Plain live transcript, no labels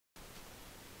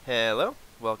Hello,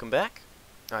 welcome back.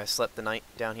 I slept the night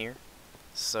down here,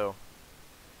 so,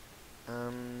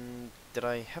 did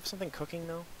I have something cooking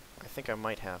though? I think I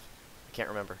might have. I can't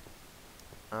remember.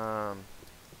 I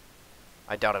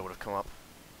doubt I would have come up.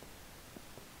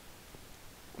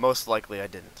 Most likely I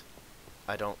didn't.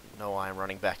 I don't know why I'm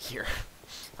running back here.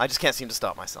 I just can't seem to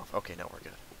stop myself. Okay, no, we're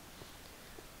good.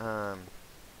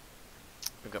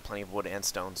 We've got plenty of wood and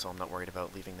stone, so I'm not worried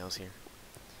about leaving those here.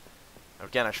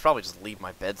 Again, I should probably just leave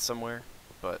my bed somewhere,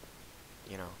 but,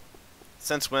 you know,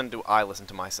 since when do I listen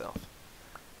to myself?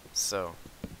 So,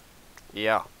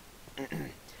 yeah.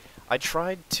 I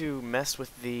tried to mess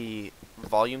with the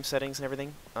volume settings and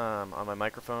everything, on my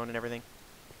microphone and everything,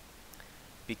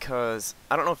 because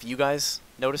I don't know if you guys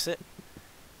notice it,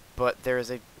 but there is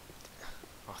a...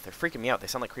 Oh, they're freaking me out. They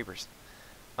sound like creepers.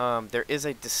 There is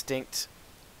a distinct...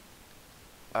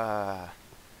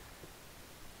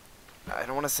 I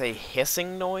don't want to say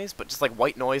hissing noise, but just like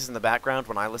white noise in the background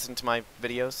when I listen to my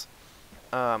videos.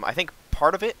 I think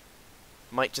part of it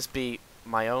might just be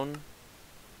my own,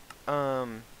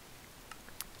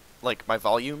 like my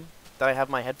volume that I have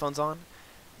my headphones on,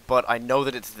 but I know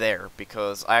that it's there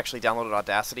because I actually downloaded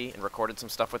Audacity and recorded some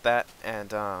stuff with that, and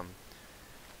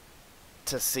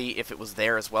to see if it was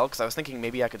there as well, because I was thinking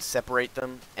maybe I could separate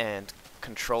them and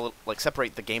control it, like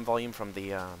separate the game volume from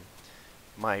the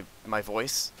my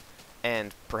voice,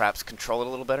 and perhaps control it a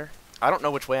little better. I don't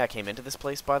know which way I came into this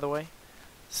place, by the way.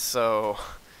 So,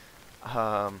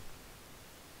 I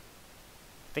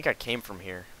think I came from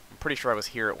here. I'm pretty sure I was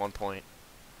here at one point,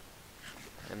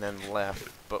 and then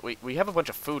left. But we have a bunch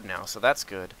of food now, so that's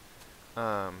good.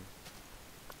 Down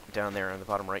there in the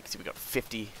bottom right, see we got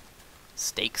 50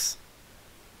 steaks,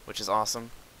 which is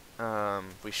awesome.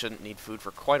 We shouldn't need food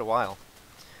for quite a while.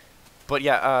 But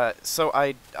yeah, so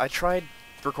I tried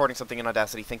recording something in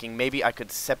Audacity thinking maybe I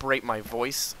could separate my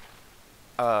voice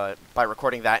by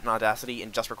recording that in Audacity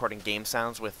and just recording game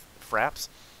sounds with Fraps.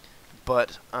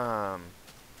 But I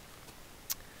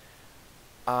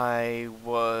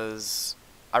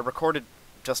recorded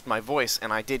just my voice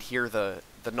and I did hear the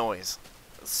noise.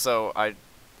 So I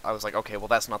was like, okay, well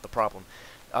that's not the problem.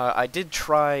 I did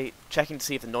try checking to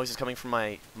see if the noise is coming from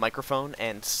my microphone,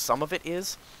 and some of it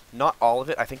is. Not all of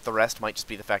it. I think the rest might just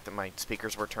be the fact that my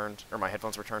speakers were turned, or my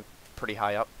headphones were turned pretty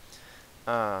high up.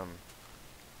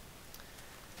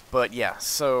 But yeah,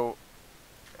 so...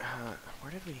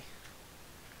 where did we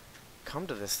come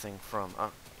to this thing from?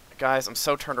 Guys, I'm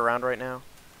so turned around right now.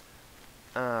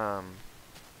 Oh,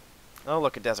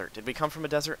 look, a desert. Did we come from a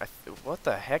desert? What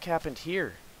the heck happened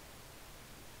here?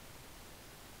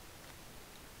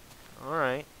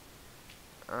 Alright.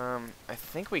 I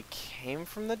think we came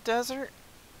from the desert?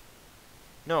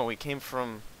 No, we came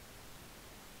from...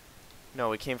 No,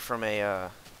 we came from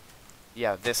a,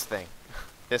 yeah, this thing.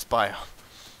 This biome.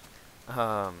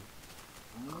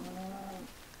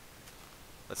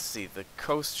 Let's see, the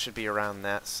coast should be around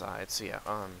that side, so yeah,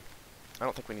 I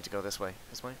don't think we need to go this way.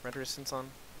 Is my render distance on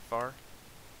far?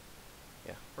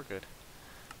 Yeah, we're good.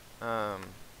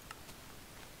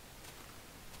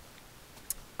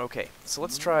 Okay, so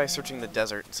let's try searching the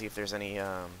desert and see if there's any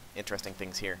interesting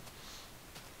things here.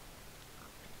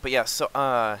 But yeah, so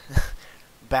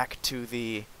back to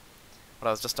the what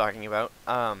I was just talking about.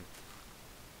 Why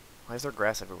is there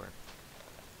grass everywhere?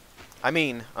 I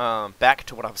mean, back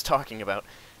to what I was talking about.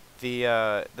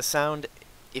 The sound.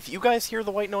 If you guys hear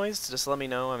the white noise, just let me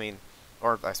know. I mean,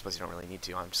 or I suppose you don't really need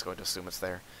to. I'm just going to assume it's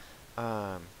there.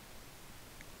 I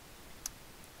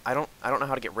don't know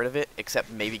how to get rid of it,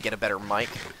 except maybe get a better mic,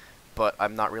 but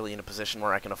I'm not really in a position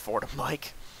where I can afford a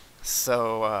mic.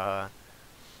 So,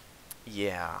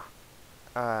 yeah.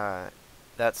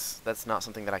 That's not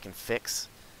something that I can fix,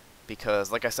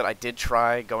 because, like I said, I did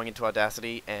try going into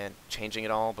Audacity and changing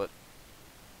it all, but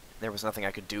there was nothing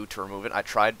I could do to remove it. I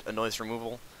tried a noise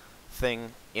removal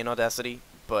thing in Audacity,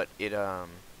 but it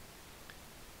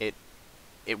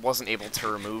wasn't able to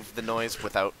remove the noise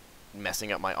without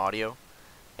messing up my audio.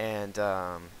 And,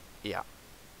 yeah,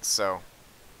 so,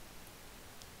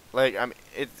 like, I mean,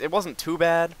 it wasn't too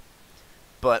bad,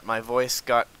 but my voice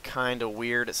got kind of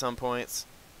weird at some points.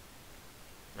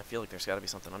 I feel like there's got to be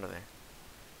something under there.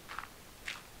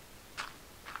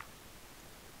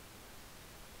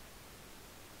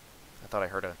 I thought I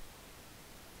heard a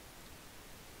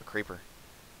creeper.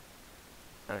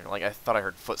 I don't know, like, I thought I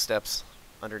heard footsteps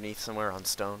underneath somewhere on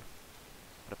stone,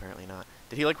 but apparently not.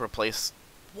 Did he, like, replace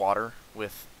water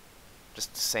with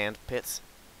just sand pits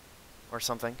or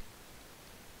something?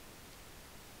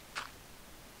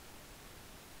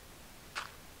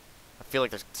 I feel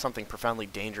like there's something profoundly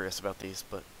dangerous about these,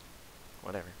 but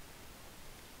whatever.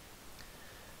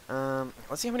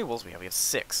 Let's see how many wolves we have. We have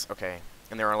 6. Okay.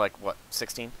 And there are like, what,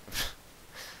 16?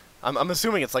 I'm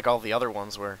assuming it's like all the other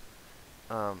ones where,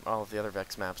 all of the other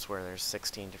Vechs maps where there's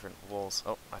 16 different wolves.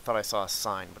 Oh, I thought I saw a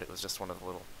sign, but it was just one of the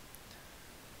little,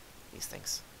 these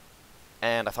things.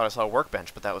 And I thought I saw a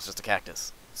workbench, but that was just a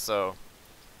cactus. So,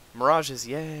 mirages,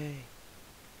 yay!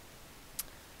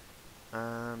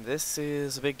 This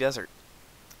is a big desert.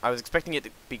 I was expecting it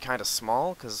to be kind of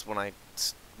small, because when I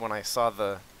saw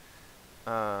the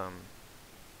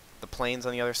plains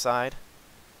on the other side,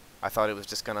 I thought it was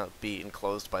just gonna be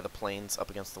enclosed by the plains up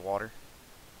against the water.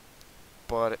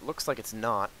 But it looks like it's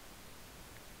not.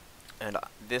 And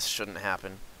this shouldn't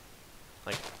happen.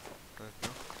 Like, no,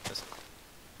 just,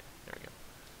 there we go.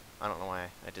 I don't know why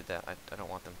I did that. I don't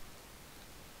want them.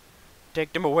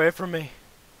 Take them away from me!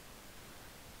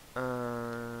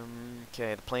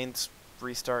 Okay, the plains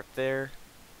restart there.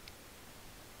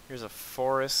 Here's a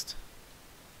forest.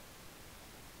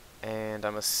 And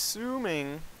I'm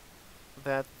assuming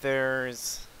that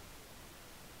there's...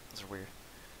 Those are weird.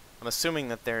 I'm assuming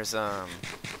that there's, a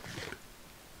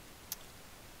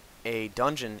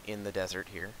dungeon in the desert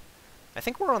here. I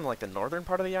think we're on, like, the northern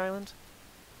part of the island.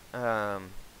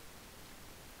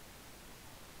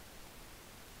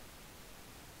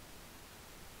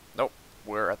 Nope,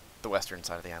 we're at the western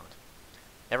side of the island.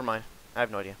 Never mind, I have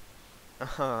no idea.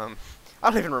 I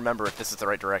don't even remember if this is the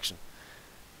right direction.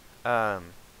 I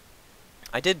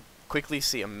did quickly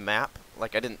see a map.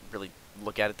 Like, I didn't really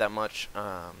look at it that much,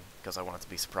 because I wanted to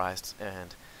be surprised,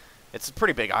 and it's a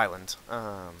pretty big island.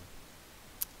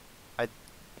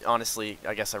 Honestly,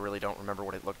 I guess I really don't remember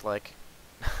what it looked like,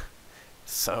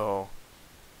 so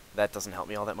that doesn't help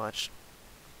me all that much.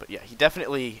 But yeah, he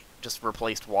definitely just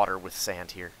replaced water with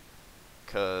sand here,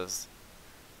 because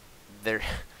there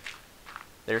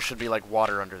should be like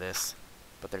water under this,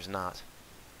 but there's not.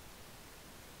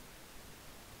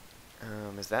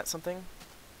 Is that something?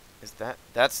 Is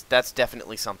that's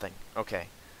definitely something. Okay.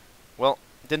 Well,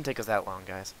 it didn't take us that long,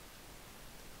 guys.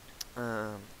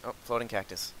 Oh, floating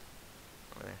cactus.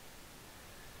 Over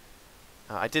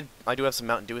there. I do have some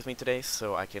Mountain Dew with me today,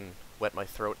 so I can wet my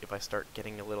throat if I start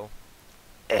getting a little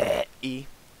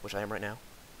which I am right now.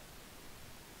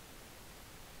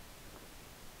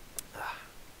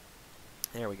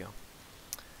 There we go.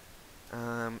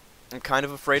 I'm kind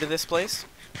of afraid of this place.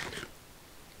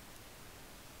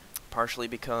 Partially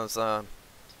because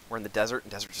we're in the desert,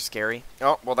 and deserts are scary.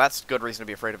 Oh, well, that's good reason to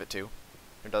be afraid of it, too.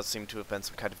 There does seem to have been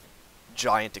some kind of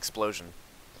giant explosion.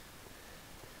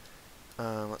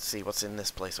 Let's see, what's in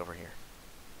this place over here?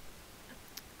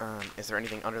 Is there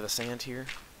anything under the sand here?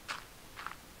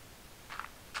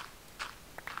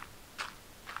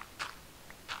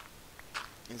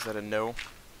 Is that a no?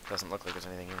 Doesn't look like there's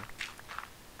anything here.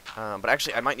 But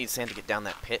actually, I might need sand to get down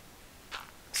that pit.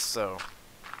 So,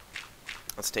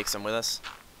 let's take some with us,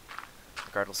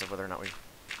 regardless of whether or not we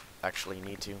actually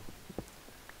need to.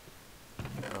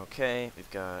 Okay, we've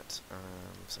got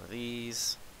some of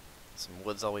these. Some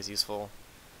wood's always useful.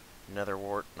 Nether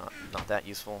wart, not that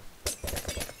useful.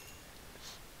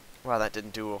 Wow, that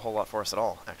didn't do a whole lot for us at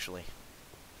all, actually.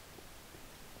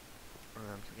 Can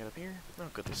we get up here? Oh,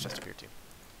 good, there's just up here too.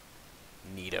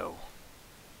 Neato.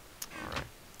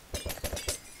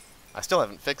 Alright. I still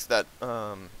haven't fixed that,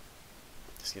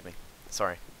 excuse me.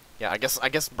 Sorry. Yeah, I guess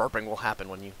burping will happen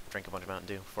when you drink a bunch of Mountain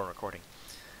Dew for recording.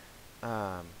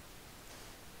 I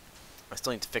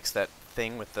still need to fix that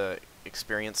thing with the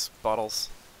experience bottles.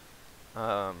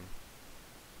 And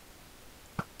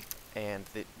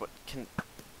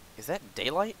is that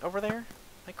daylight over there?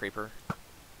 Hi, creeper.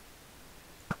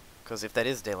 Because if that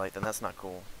is daylight, then that's not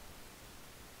cool.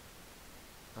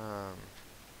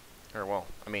 Or, well,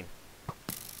 I mean, I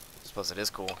suppose it is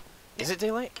cool. Is it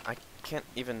daylight? I can't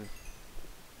even...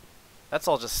 That's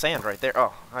all just sand right there.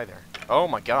 Oh, hi there. Oh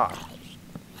my god.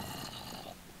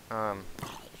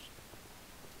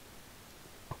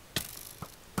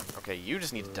 Okay, you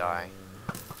just need to die.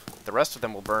 The rest of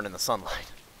them will burn in the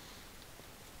sunlight.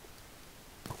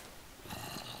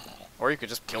 Or you could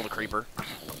just kill the creeper.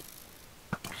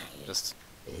 Just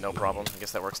no problem. I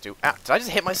guess that works too. Ah, did I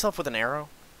just hit myself with an arrow?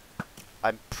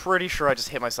 I'm pretty sure I just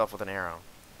hit myself with an arrow.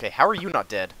 Okay, how are you not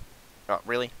dead? Oh,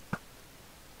 really?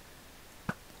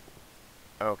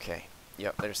 Okay.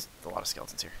 Yep, there's a lot of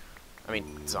skeletons here. I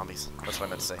mean, zombies. That's what I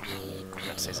meant to say. I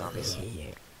meant to say zombies.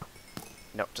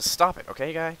 No, just stop it,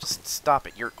 okay, guy? Just stop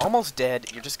it. You're almost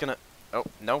dead. You're just gonna... Oh,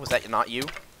 no, was that not you?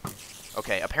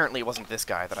 Okay, apparently it wasn't this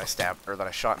guy that I stabbed, or that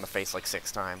I shot in the face like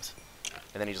 6 times.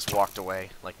 And then he just walked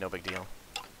away, like no big deal.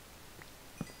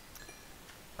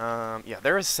 Yeah,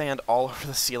 there is sand all over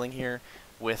the ceiling here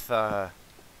with,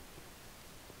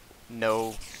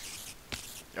 no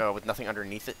with nothing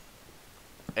underneath it.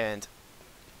 And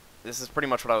this is pretty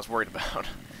much what I was worried about,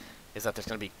 is that there's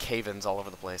going to be cave-ins all over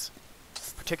the place.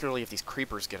 Particularly if these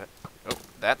creepers get it. Oh,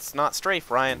 that's not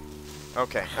strafe, Ryan.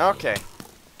 Okay, okay.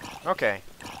 Okay.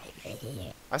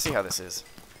 I see how this is.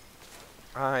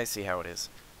 I see how it is.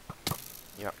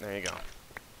 Yep, there you go.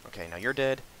 Okay, now you're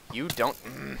dead. You don't...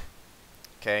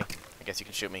 Okay, I guess you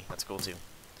can shoot me. That's cool, too.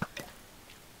 I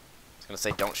was going to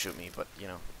say don't shoot me, but, you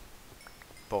know,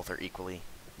 both are equally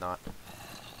not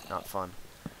fun.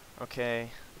 Okay,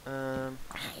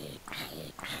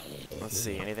 let's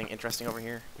see, anything interesting over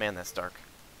here? Man, that's dark.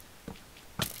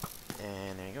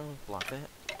 And there you go, block that.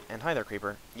 And hi there,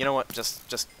 creeper. You know what,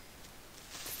 just...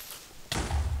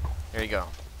 There you go.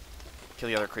 Kill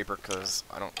the other creeper, because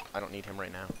I don't need him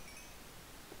right now.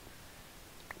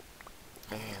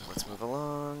 And let's move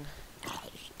along.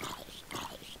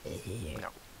 No.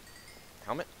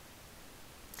 Helmet?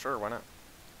 Sure, why not?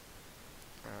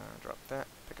 Drop that,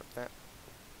 pick up that,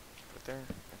 put it there.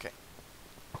 Okay.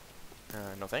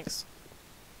 No thanks.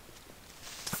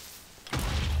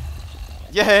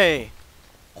 Yay!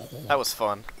 That was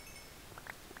fun.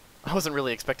 I wasn't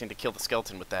really expecting to kill the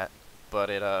skeleton with that, but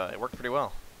it worked pretty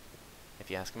well, if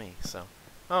you ask me. So,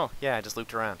 oh yeah, I just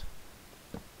looped around.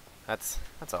 That's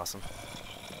awesome.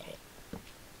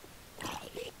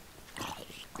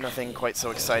 Nothing quite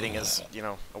so exciting as, you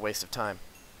know, a waste of time.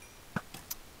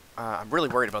 I'm really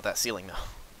worried about that ceiling now.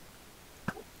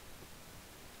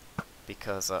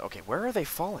 Because, okay, where are they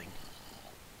falling?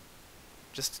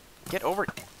 Just get over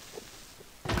it.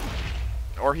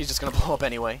 Or he's just gonna blow up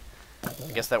anyway.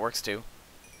 I guess that works too.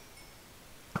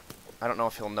 I don't know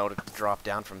if he'll know to drop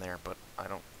down from there, but I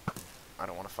don't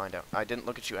want to find out. I didn't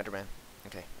look at you, Enderman.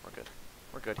 Okay, we're good.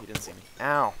 We're good, he didn't see me.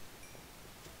 Ow!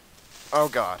 Oh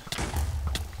god.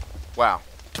 Wow.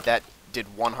 That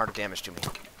did 1 heart of damage to me.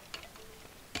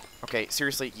 Okay,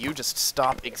 seriously, you just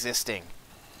stop existing.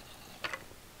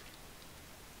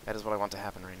 That is what I want to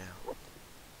happen right now.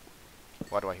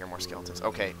 Why do I hear more skeletons?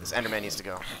 Okay, this Enderman needs to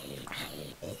go.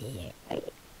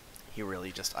 He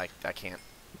really just... I can't.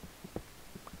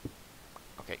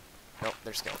 Okay. Nope,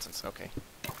 they're skeletons. Okay.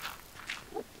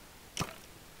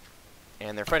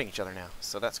 And they're fighting each other now,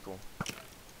 so that's cool.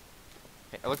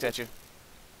 Hey, I looked at you.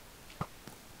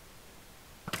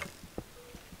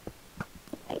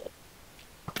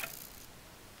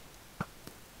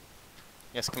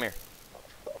 Yes, come here.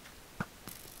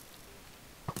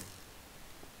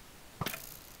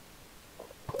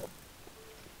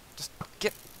 Just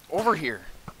get over here.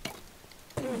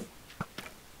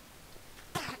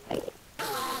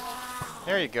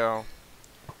 There you go.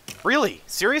 Really?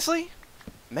 Seriously?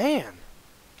 Man.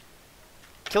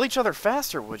 Kill each other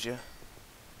faster, would you?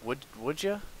 Would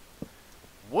you?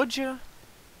 Would you?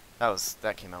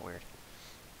 That came out weird.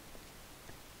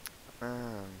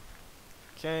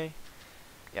 Okay.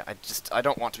 Yeah, I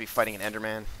don't want to be fighting an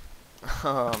Enderman.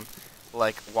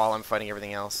 Like, while I'm fighting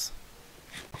everything else.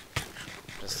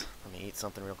 Just, let me eat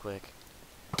something real quick.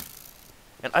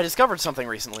 And I discovered something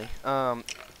recently.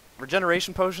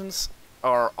 Regeneration potions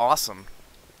are awesome.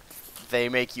 They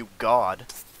make you God.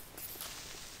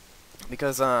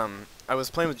 Because, I was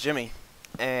playing with Jimmy,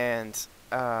 and,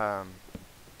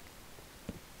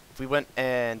 we went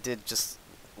and did just,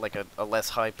 like, a less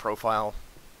high-profile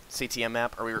CTM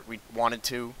map, or we wanted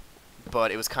to, but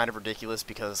it was kind of ridiculous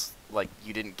because, like,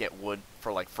 you didn't get wood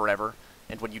for, like, forever,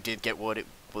 and when you did get wood, it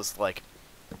was, like,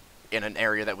 in an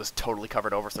area that was totally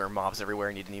covered over, so there were mobs everywhere,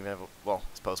 and you didn't even have, well,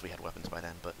 I suppose we had weapons by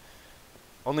then, but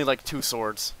only, like, 2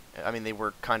 swords. I mean, they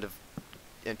were kind of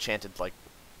enchanted, like,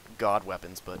 god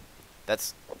weapons, but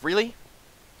that's, really?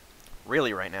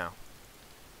 Really right now.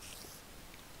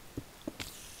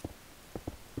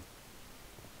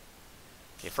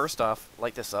 Okay, first off,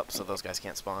 light this up so those guys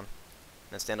can't spawn.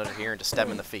 Then stand under here and just stab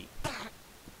them in the feet.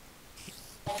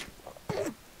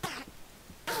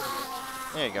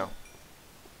 There you go.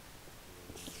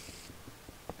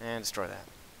 And destroy that.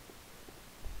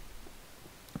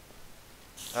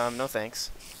 No thanks.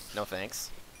 No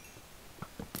thanks.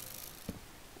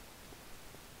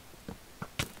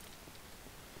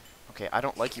 Okay, I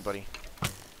don't like you, buddy.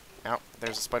 Ow,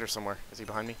 there's a spider somewhere. Is he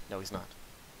behind me? No, he's not.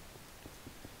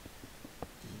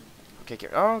 Okay,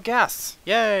 oh, ghasts!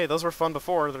 Yay! Those were fun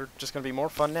before. They're just going to be more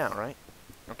fun now, right?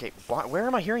 Okay, where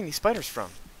am I hearing these spiders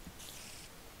from?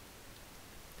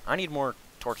 I need more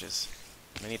torches.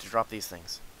 I need to drop these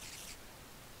things.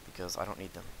 Because I don't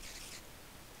need them.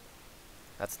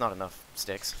 That's not enough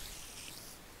sticks.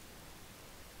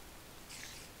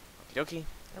 Okie dokie.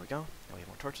 There we go. Now we have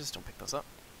more torches. Don't pick those up.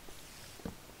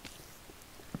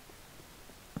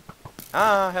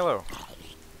 Ah, hello.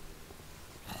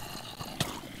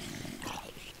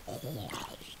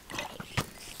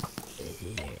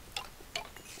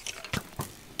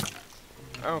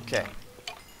 Okay.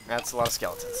 That's a lot of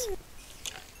skeletons.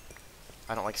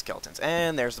 I don't like skeletons.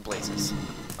 And there's the blazes.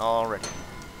 Already.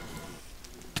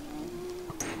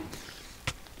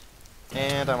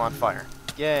 And I'm on fire.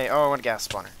 Yay. Oh, I want a gas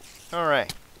spawner.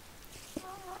 Alright.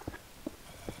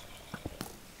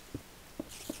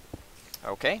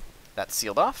 Okay. That's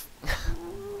sealed off.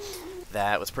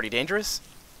 That was pretty dangerous.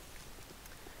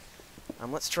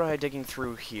 Let's try digging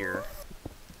through here.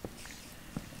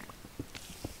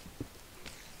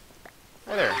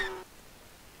 Hi there.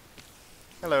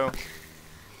 Hello.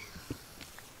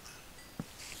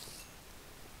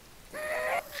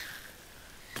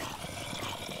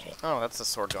 Oh, that's the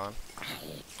sword gone.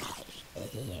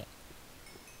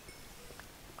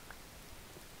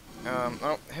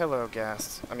 Oh, hello,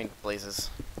 gas. I mean, blazes.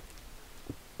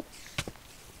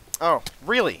 Oh,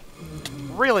 really?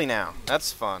 Really now?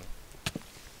 That's fun.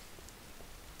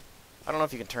 I don't know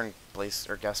if you can turn blaze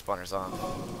or gas spawners off.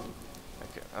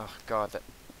 Okay. Oh, God, that...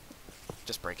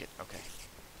 Just break it. Okay.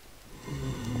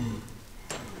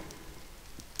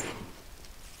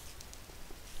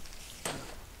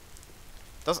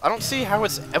 I don't see how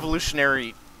it's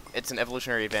evolutionary... It's an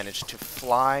evolutionary advantage to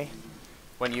fly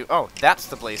when you... Oh, that's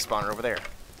the blaze spawner over there.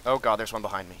 Oh, God, there's one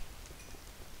behind me.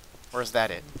 Or is that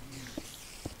it?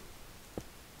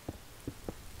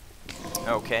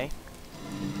 Okay.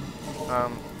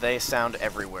 They sound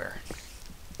everywhere.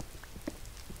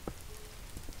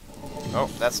 Oh,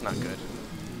 that's not good.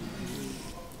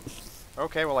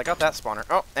 Okay, well, I got that spawner.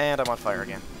 Oh, and I'm on fire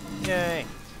again. Yay.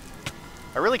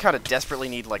 I really kind of desperately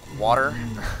need, like, water.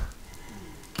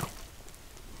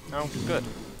 Oh, good.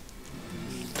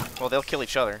 Well, they'll kill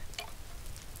each other.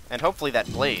 And hopefully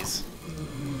that blaze.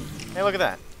 Hey, look at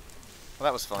that. Well,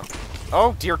 that was fun.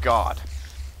 Oh, dear God.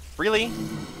 Really?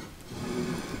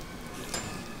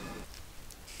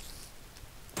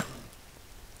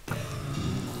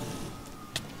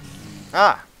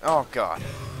 Ah! Oh, God.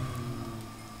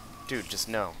 Dude, just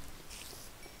no.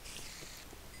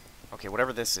 Okay,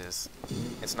 whatever this is,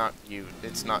 it's not you.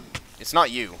 It's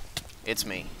not you. It's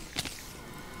me.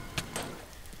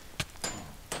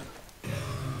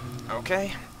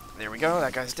 Okay, there we go.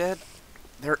 That guy's dead.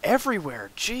 They're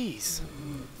everywhere. Jeez.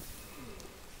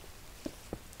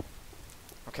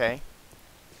 Okay.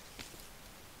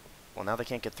 Well, now they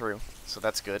can't get through, so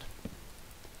that's good.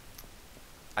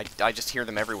 I just hear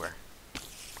them everywhere.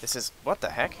 This is... What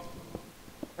the heck?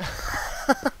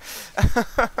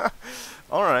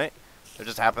 Alright. There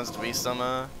just happens to be some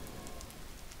of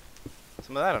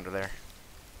that under there.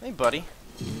 Hey, buddy.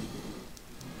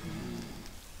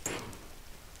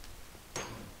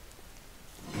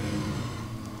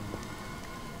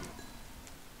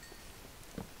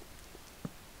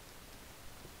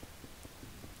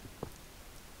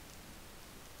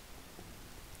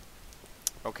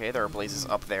 Okay, there are blazes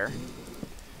up there.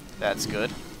 That's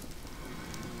good.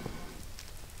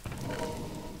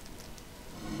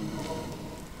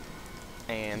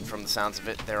 And from the sounds of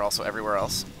it, they're also everywhere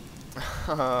else.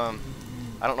 I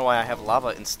don't know why I have lava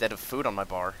instead of food on my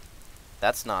bar.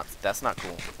 That's not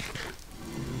cool.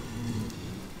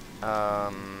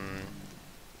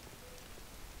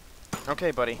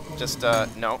 Okay, buddy. Just,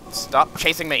 no. Stop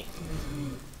chasing me!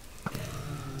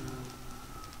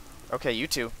 Okay, you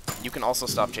two. You can also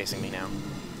stop chasing me now.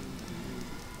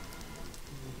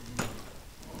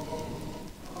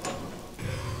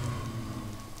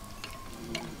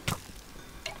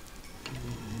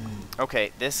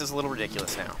 Okay, this is a little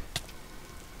ridiculous now.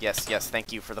 Yes, yes,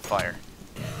 thank you for the fire.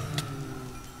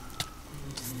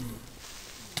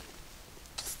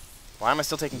 Why am I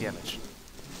still taking damage?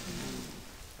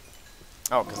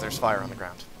 Oh, because there's fire on the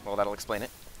ground. Well, that'll explain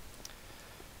it.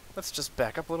 Let's just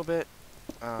back up a little bit.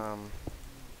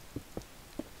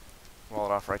 Wall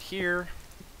it off right here.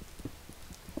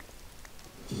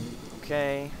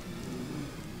 Okay.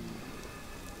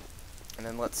 And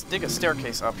then let's dig a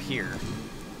staircase up here.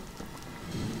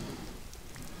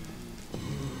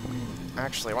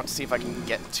 Actually, I want to see if I can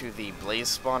get to the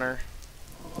blaze spawner.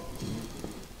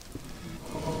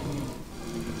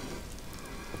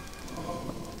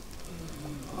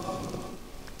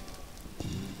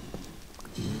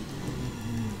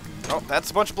 Oh,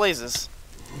 that's a bunch of blazes.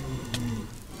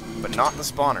 But not the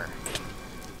spawner.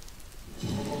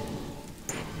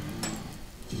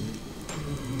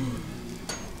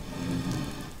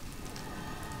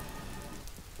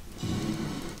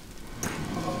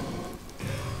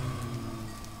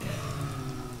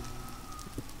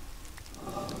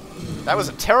 That was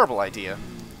a terrible idea,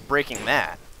 breaking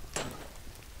that.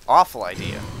 Awful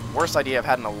idea. Worst idea I've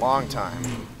had in a long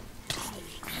time.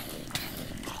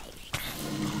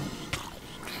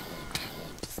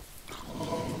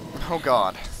 Oh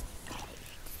god.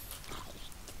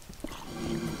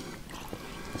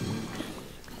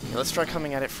 Okay, let's try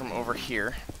coming at it from over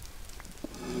here.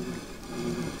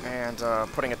 And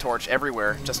putting a torch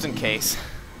everywhere, just in case.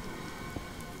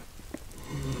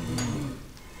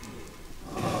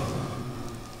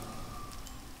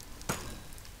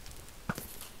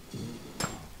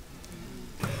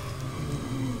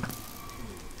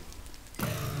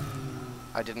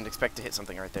 I didn't expect to hit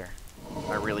something right there.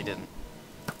 I really didn't.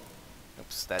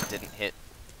 Oops, that didn't hit.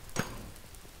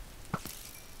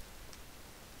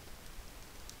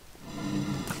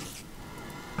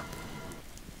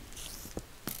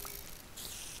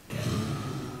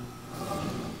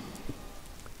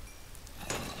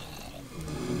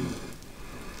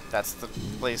 That's the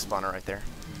blaze spawner right there.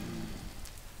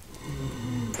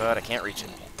 But I can't reach it,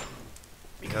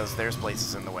 because there's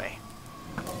blazes in the way.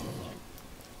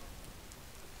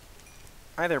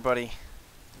 Hi there, buddy.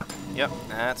 Yep,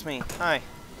 that's me. Hi.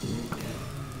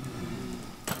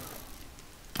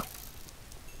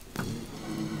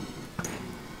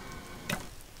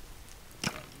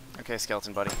 Okay,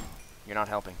 skeleton buddy. You're not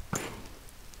helping.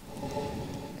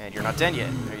 And you're not dead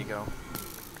yet. There you go.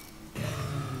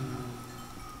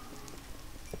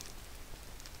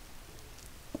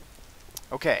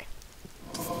 Okay.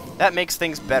 That makes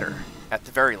things better, at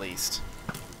the very least.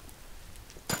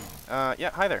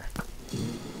 Yeah, hi there.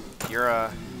 You're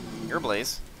a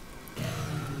blaze.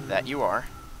 That you are.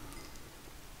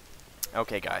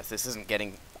 Okay, guys, this isn't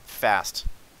getting fast.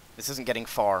 This isn't getting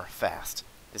far fast.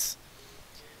 This...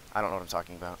 I don't know what I'm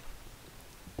talking about.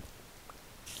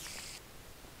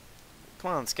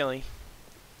 Come on, Skelly.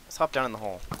 Let's hop down in the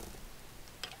hole.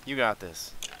 You got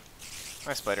this.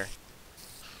 Hi, spider.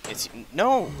 It's...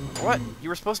 No! What? You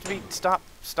were supposed to be...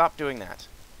 Stop doing that.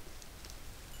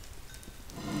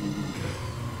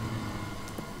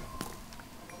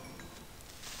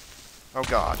 Oh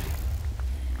god.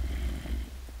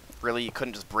 Really? You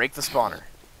couldn't just break the spawner?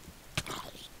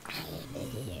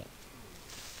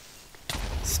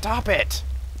 Stop it!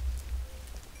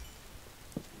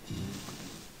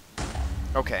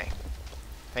 Okay.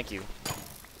 Thank you.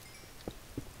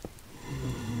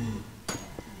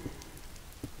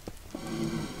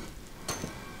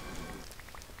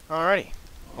 Alrighty.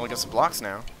 Well, we got some blocks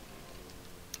now.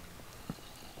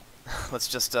 Let's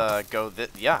just go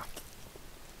yeah.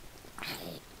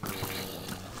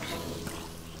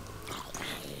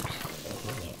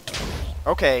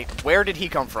 Okay, where did he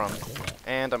come from?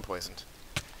 And I'm poisoned.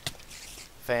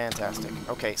 Fantastic.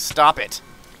 Okay, stop it.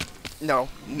 No.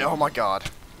 No, my god.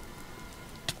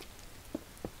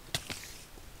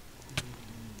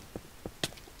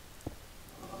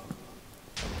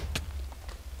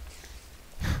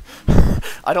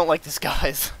 I don't like this,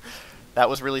 guys. That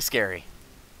was really scary.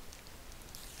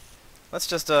 Let's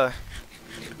just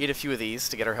eat a few of these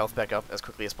to get our health back up as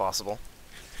quickly as possible.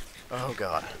 Oh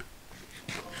god.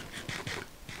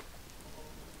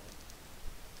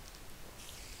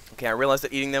 Okay, I realize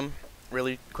that eating them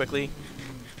really quickly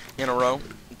in a row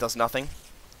does nothing.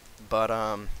 But,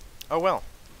 oh well.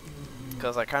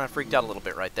 Because I kind of freaked out a little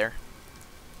bit right there.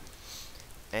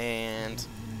 And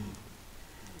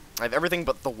I have everything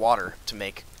but the water to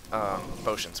make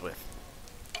potions with.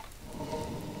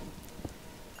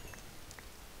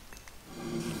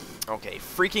 Okay,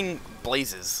 freaking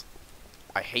blazes.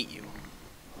 I hate you.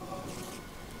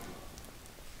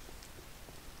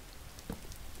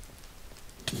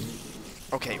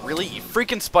 Okay, really? You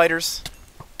freaking spiders?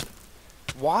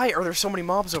 Why are there so many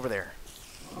mobs over there?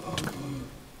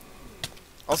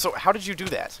 Also, how did you do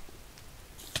that?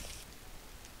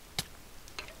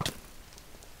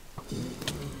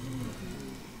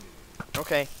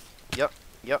 Okay. Yep.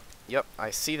 I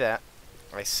see that.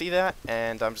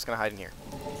 And I'm just gonna hide in here.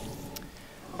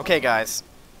 Okay, guys.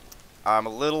 I'm a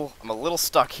little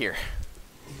stuck here.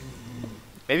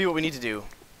 Maybe what we need to do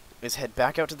is head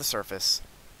back out to the surface.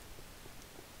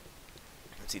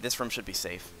 Let's see, this room should be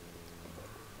safe.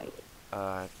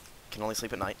 Can only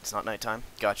sleep at night. It's not nighttime.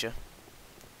 Gotcha.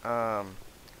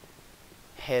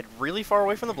 Head really far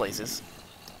away from the blazes.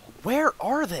 Where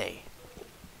are they?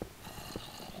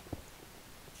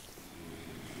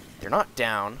 They're not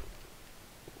down.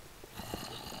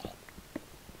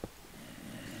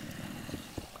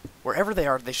 Wherever they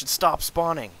are, they should stop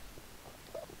spawning.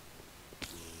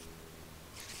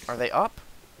 Are they up?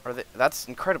 Are they? That's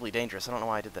incredibly dangerous. I don't know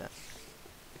why I did that.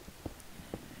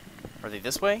 Are they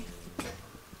this way?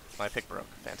 My pick broke.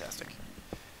 Fantastic.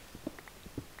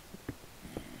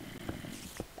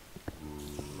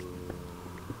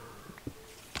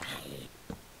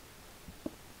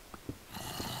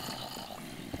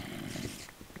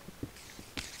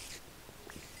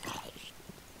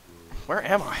 Where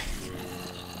am I?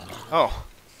 Oh.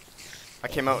 I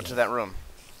came out to that room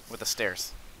with the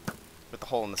stairs. With the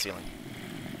hole in the ceiling.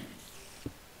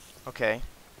 Okay.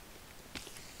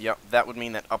 Yep, that would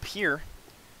mean that up here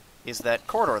is that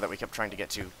corridor that we kept trying to get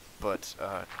to, but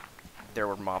there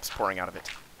were mobs pouring out of it.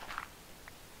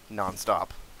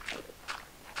 Non-stop.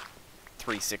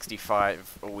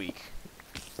 365 a week.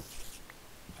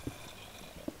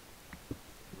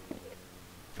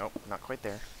 Nope, not quite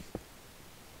there.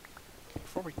 Okay,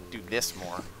 before we do this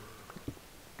more...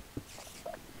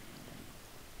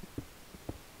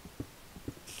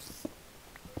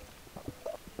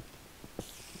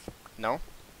 No?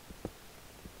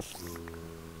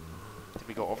 Did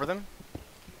we go over them?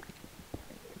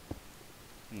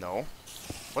 No.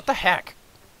 What the heck?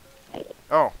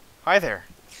 Oh, hi there.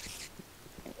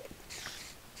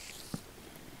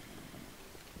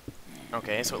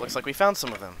 Okay, so it looks like we found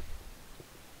some of them.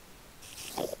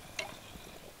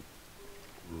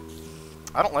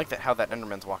 I don't like that how that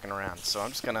Enderman's walking around, so I'm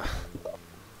just gonna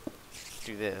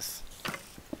do this.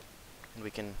 And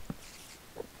we can...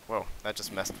 Whoa, that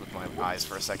just messed with my eyes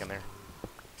for a second there.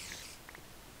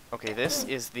 Okay, this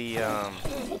is the,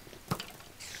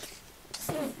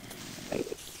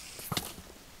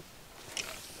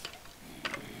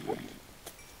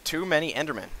 too many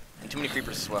Endermen, and too many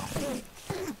creepers as well.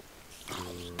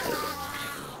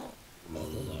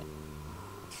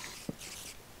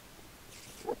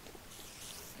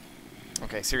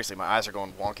 Okay, seriously, my eyes are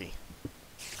going wonky.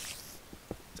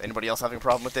 Is anybody else having a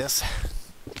problem with this?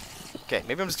 Okay,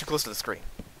 maybe I'm just too close to the screen.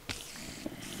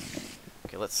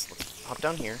 Okay, let's hop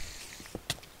down here.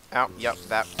 Oh, yep,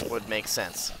 that would make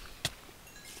sense.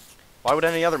 Why would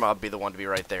any other mob be the one to be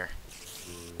right there?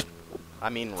 I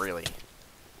mean, really.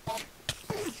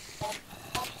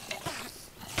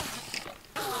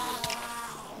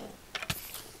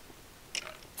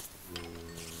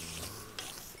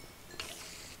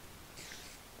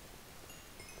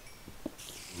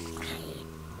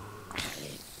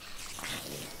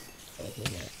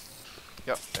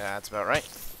 Yep, that's about right.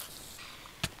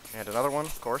 And another one,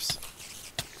 of course.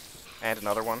 And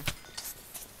another one.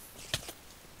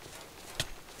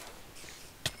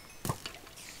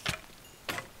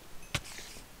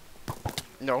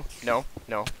 No, no,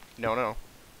 no, no, no.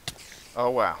 Oh,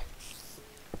 wow.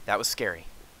 That was scary.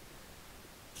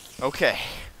 Okay.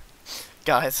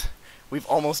 Guys, we've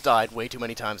almost died way too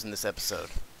many times in this episode.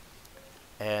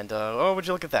 And, oh, would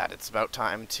you look at that? It's about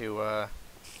time to,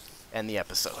 end the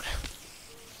episode.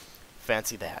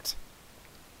 Fancy that.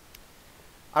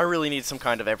 I really need some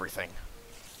kind of everything.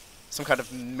 Some kind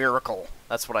of miracle.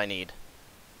 That's what I need.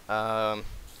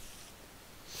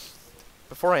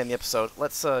 Before I end the episode,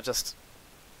 let's just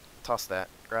toss that.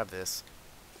 Grab this.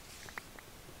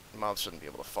 Mobs shouldn't be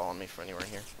able to fall on me from anywhere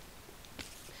here.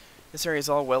 This area is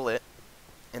all well lit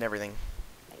and everything.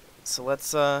 So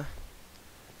let's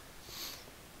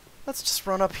just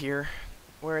run up here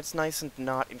where it's nice and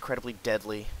not incredibly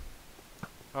deadly.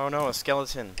 Oh no, a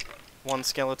skeleton. One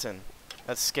skeleton.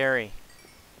 That's scary.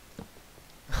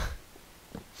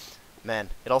 Man,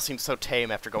 it all seems so tame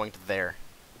after going to there.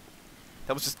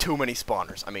 That was just too many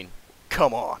spawners. I mean,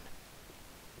 come on.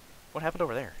 What happened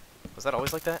over there? Was that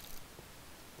always like that?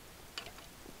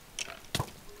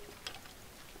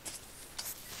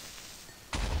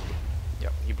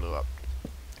 Yep, he blew up.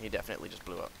 He definitely just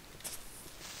blew up.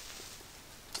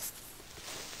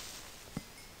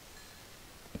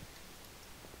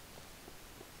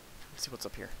 Let's see what's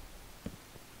up here.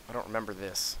 I don't remember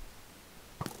this.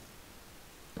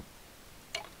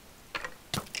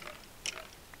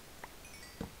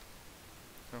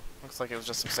 Oh, looks like it was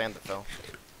just some sand that fell.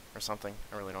 Or something.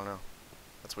 I really don't know.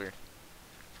 That's weird.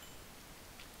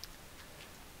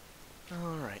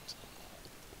 Alright.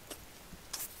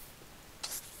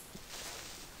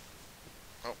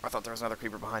 Oh, I thought there was another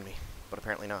creeper behind me, but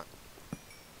apparently not.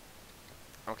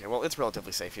 Okay, well, it's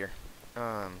relatively safe here.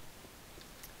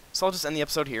 So I'll just end the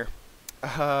episode here.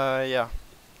 Yeah.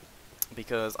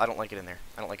 Because I don't like it in there.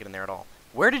 I don't like it in there at all.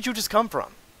 Where did you just come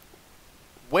from?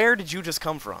 Where did you just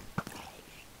come from?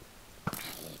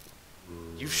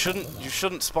 You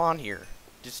shouldn't spawn here.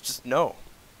 Just no.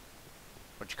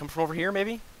 Would you come from over here,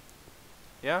 maybe?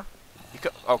 Yeah?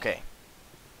 Okay.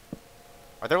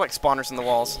 Are there, like, spawners in the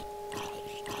walls?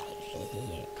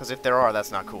 Because if there are,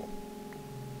 that's not cool.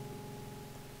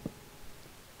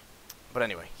 But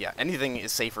anyway, yeah, anything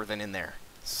is safer than in there.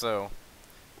 So,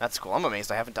 that's cool. I'm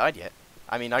amazed I haven't died yet.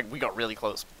 I mean, we got really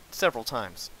close several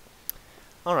times.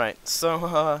 Alright,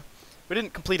 so, we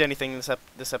didn't complete anything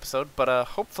this episode, but,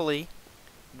 hopefully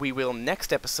we will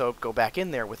next episode go back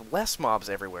in there with less mobs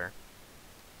everywhere.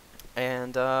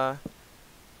 And,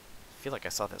 feel like I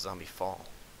saw that zombie fall.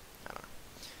 I don't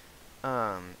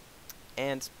know.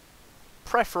 And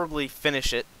preferably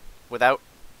finish it without,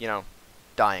 you know,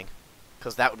 dying,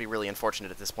 because that would be really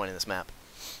unfortunate at this point in this map.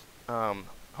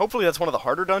 Hopefully that's one of the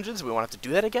harder dungeons. We won't have to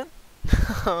do that again.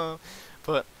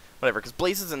 But whatever, because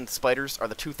blazes and spiders are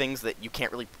the two things that you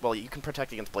can't really... Well, you can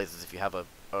protect against blazes if you have a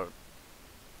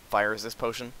fire resist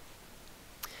potion,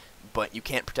 but you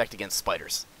can't protect against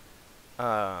spiders.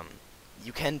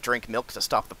 You can drink milk to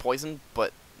stop the poison,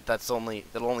 but that'll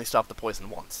only stop the poison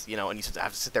once, you know, and you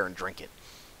have to sit there and drink it.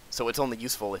 So it's only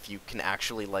useful if you can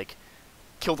actually, like,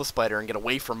 kill the spider and get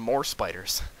away from more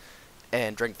spiders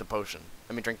and drink the potion.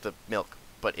 I mean, drink the milk.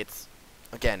 But it's,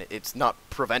 again, it's not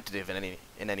preventative in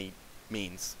any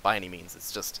means, by any means.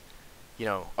 It's just, you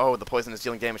know, oh, the poison is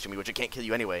dealing damage to me, which it can't kill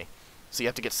you anyway. So you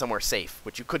have to get somewhere safe,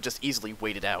 which you could just easily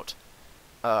wait it out,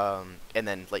 and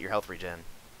then let your health regen.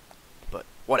 But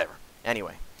whatever.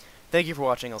 Anyway, thank you for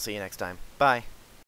watching. I'll see you next time. Bye.